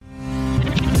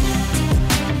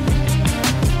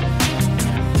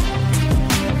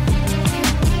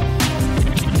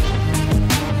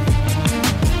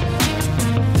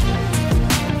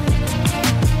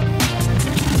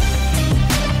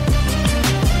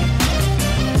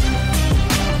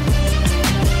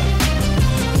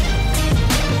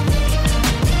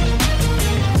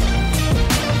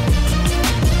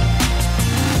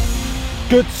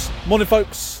Good morning,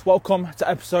 folks. Welcome to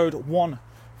episode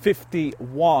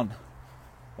 151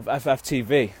 of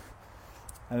FFTV.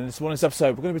 And in this morning's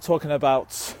episode, we're going to be talking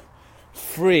about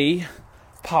 3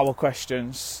 power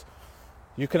questions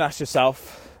you can ask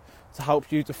yourself to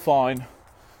help you define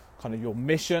kind of your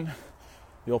mission,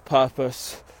 your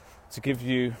purpose, to give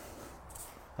you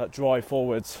that drive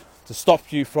forwards, to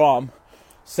stop you from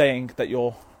saying that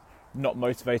you're not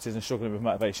motivated and struggling with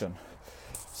motivation.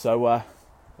 So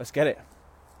let's get it.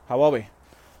 How are we? Look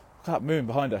at that moon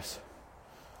behind us.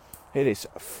 It is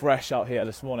fresh out here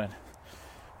this morning.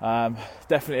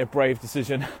 Definitely a brave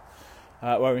decision.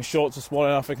 Wearing shorts this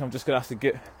morning. I think I'm just going to have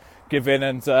to give in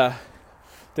and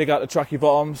dig out the tracky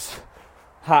bottoms,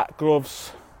 hat,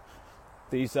 gloves.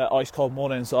 These ice cold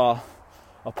mornings are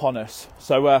upon us.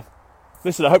 So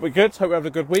listen, I hope we're good. Hope we're having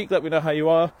a good week. Let me know how you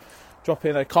are. Drop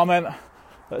in a comment.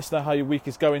 Let us know how your week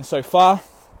is going so far.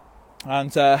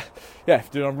 And if you're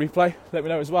doing it on replay, let me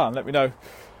know as well. And let me know,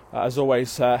 as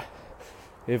always,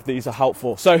 if these are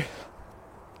helpful. So,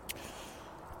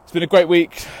 it's been a great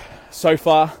week so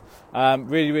far.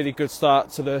 Really, really good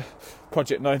start to the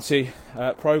Project 90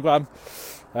 programme.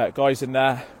 Guys in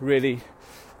there, really,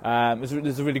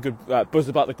 there's a really good buzz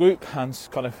about the group and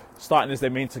kind of starting as they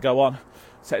mean to go on.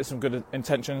 Setting some good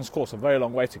intentions. Of course, a very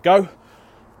long way to go.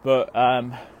 But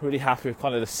really happy with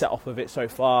kind of the setup of it so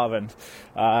far, and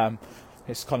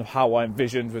it's kind of how I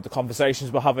envisioned with the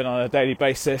conversations we're having on a daily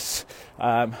basis,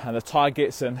 and the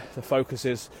targets and the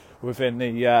focuses within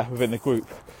the group,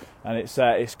 and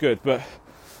it's good. But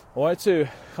I wanted to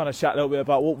kind of chat a little bit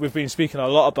about what we've been speaking a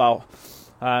lot about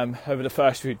over the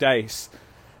first few days,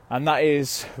 and that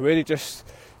is really just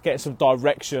getting some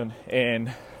direction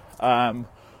in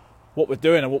what we're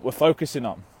doing and what we're focusing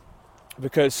on,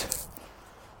 because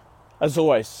as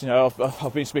always, you know,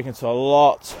 I've been speaking to a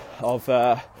lot of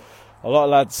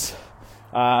lads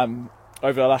over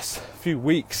the last few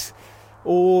weeks,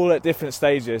 all at different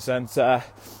stages, and you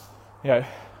know,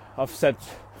 I've said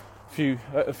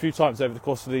a few times over the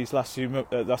course of these last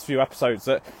few episodes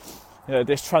that, you know,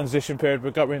 this transition period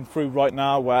we're going through right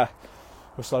now, where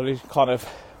we're slowly kind of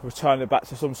returning back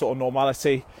to some sort of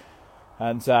normality,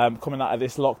 and coming out of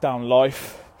this lockdown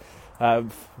life,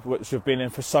 which we've been in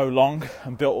for so long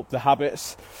and built up the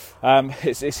habits.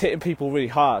 It's hitting people really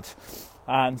hard,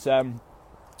 and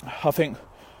I think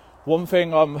one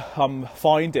thing I'm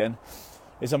finding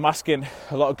is I'm asking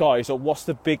a lot of guys, what's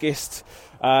the biggest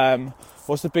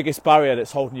barrier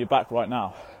that's holding you back right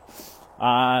now?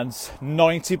 And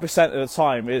 90% of the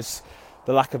time is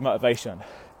the lack of motivation.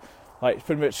 Like,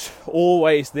 pretty much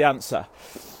always the answer.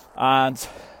 And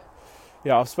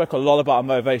yeah, I've spoken a lot about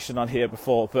motivation on here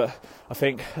before, but I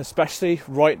think especially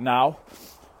right now,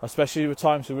 especially the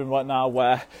times we're in right now,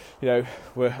 where, you know,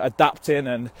 we're adapting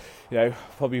and, you know,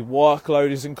 probably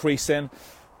workload is increasing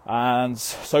and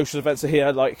social events are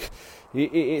here, like,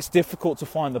 it's difficult to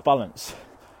find the balance.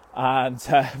 And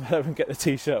I don't even get the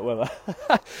t-shirt with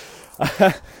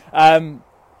her.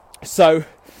 So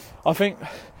I think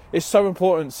it's so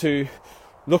important to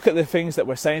look at the things that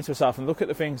we're saying to ourselves and look at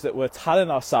the things that we're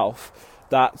telling ourselves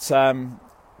that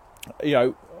you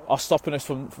know, are stopping us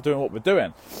from doing what we're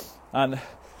doing. And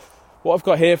what I've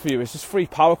got here for you is just 3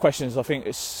 power questions. I think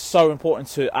it's so important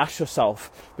to ask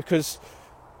yourself, because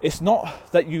it's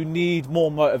not that you need more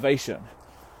motivation.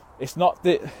 It's not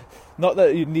that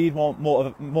you need more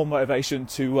motivation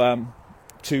to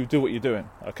do what you're doing,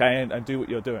 okay, and do what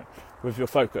you're doing with your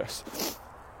focus.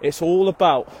 It's all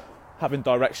about having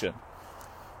direction,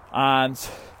 and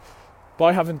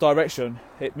by having direction,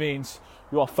 it means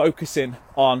you are focusing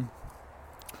on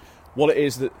what it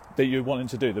is that you're wanting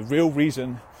to do, the real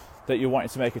reason that you're wanting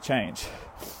to make a change.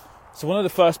 So one of the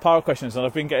first power questions, and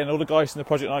I've been getting all the guys in the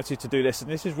Project 90 to do this, and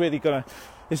this has really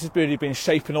been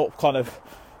shaping up kind of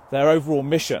their overall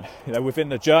mission. You know, within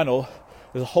the journal,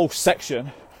 there's a whole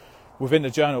section within the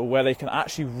journal where they can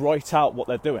actually write out what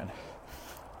they're doing.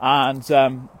 And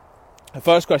the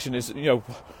first question is, you know,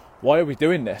 why are we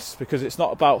doing this? Because it's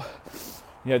not about,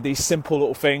 you know, these simple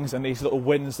little things and these little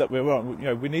wins that we're on. You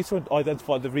know, we need to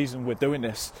identify the reason we're doing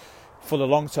this for the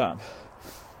long term.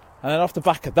 And then off the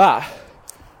back of that,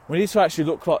 we need to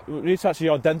actually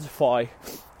identify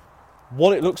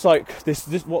what it looks like,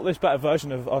 what this better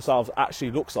version of ourselves actually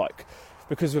looks like.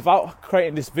 Because without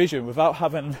creating this vision, without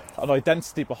having an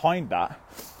identity behind that,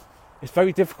 it's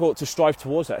very difficult to strive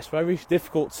towards that. It's very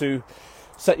difficult to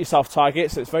set yourself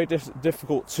targets. It's very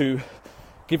difficult to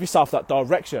give yourself that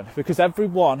direction, because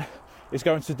everyone is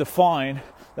going to define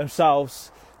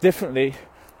themselves differently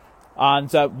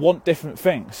and want different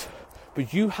things.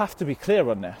 But you have to be clear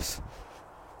on this,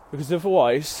 because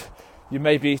otherwise you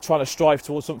may be trying to strive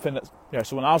towards something that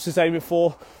someone else is aiming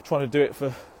for, trying to do it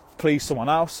for please someone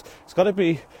else. It's got to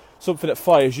be something that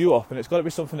fires you up, and it's got to be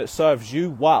something that serves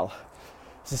you well.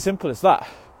 It's as simple as that.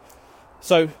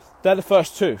 So they're the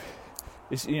first two.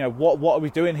 Is what are we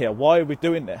doing here? Why are we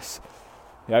doing this?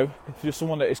 If you're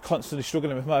someone that is constantly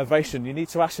struggling with motivation, you need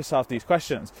to ask yourself these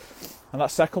questions. And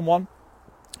that second one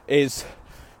is,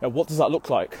 what does that look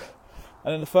like?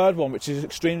 And then the third one, which is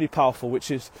extremely powerful,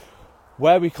 which is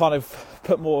where we kind of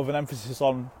put more of an emphasis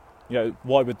on,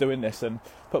 why we're doing this and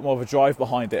put more of a drive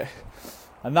behind it.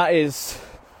 And that is,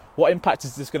 what impact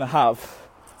is this going to have,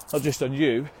 not just on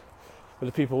you, but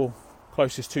the people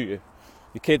closest to you,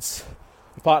 your kids,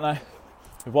 your partner,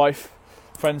 your wife,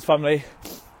 friends, family.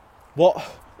 What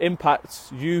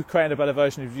impact you creating a better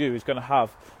version of you is going to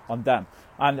have on them.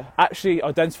 And actually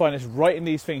identifying this, writing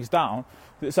these things down.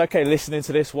 It's okay listening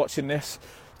to this, watching this,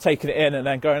 taking it in, and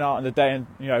then going out in the day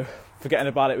and forgetting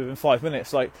about it within 5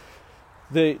 minutes. Like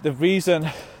the reason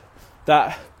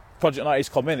that Project 90's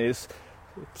come in is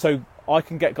so I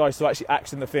can get guys to actually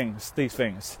action these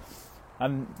things,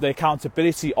 and the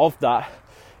accountability of that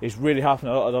is really helping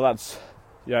a lot of the lads,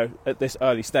 at this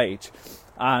early stage.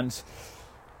 And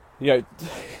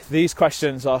these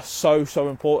questions are so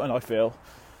important, I feel,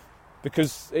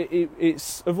 because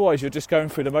it's otherwise you're just going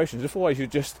through the motions. Otherwise you're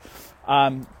just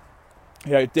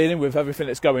dealing with everything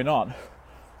that's going on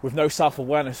with no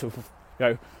self-awareness of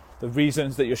the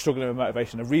reasons that you're struggling with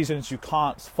motivation, the reasons you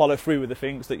can't follow through with the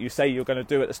things that you say you're going to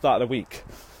do at the start of the week.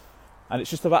 And it's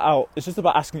just about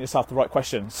asking yourself the right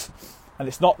questions. And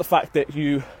it's not the fact that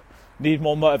you need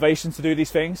more motivation to do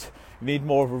these things. You need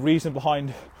more of a reason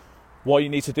behind why you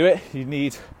need to do it. You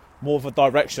need more of a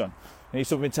direction. You need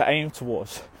something to aim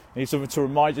towards. You need something to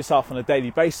remind yourself on a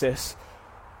daily basis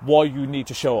why you need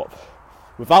to show up.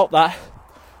 Without that,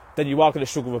 then you are going to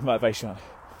struggle with motivation.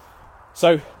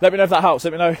 So let me know if that helps.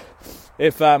 Let me know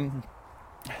if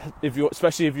you're,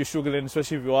 especially if you're struggling,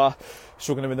 especially if you are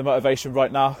struggling with the motivation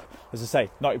right now. As I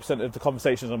say, 90% of the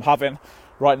conversations I'm having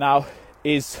right now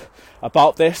is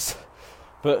about this,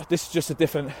 but this is just a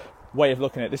different way of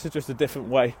looking at it. This is just a different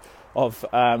way of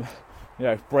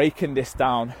breaking this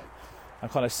down and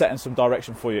kind of setting some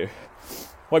direction for you.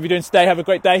 Whatever you're doing today, have a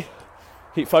great day.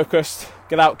 Keep focused,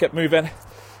 get out, get moving,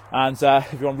 and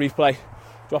if you're on replay,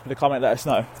 drop in a comment, let us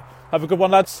know. Have a good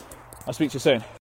one, lads. I'll speak to you soon.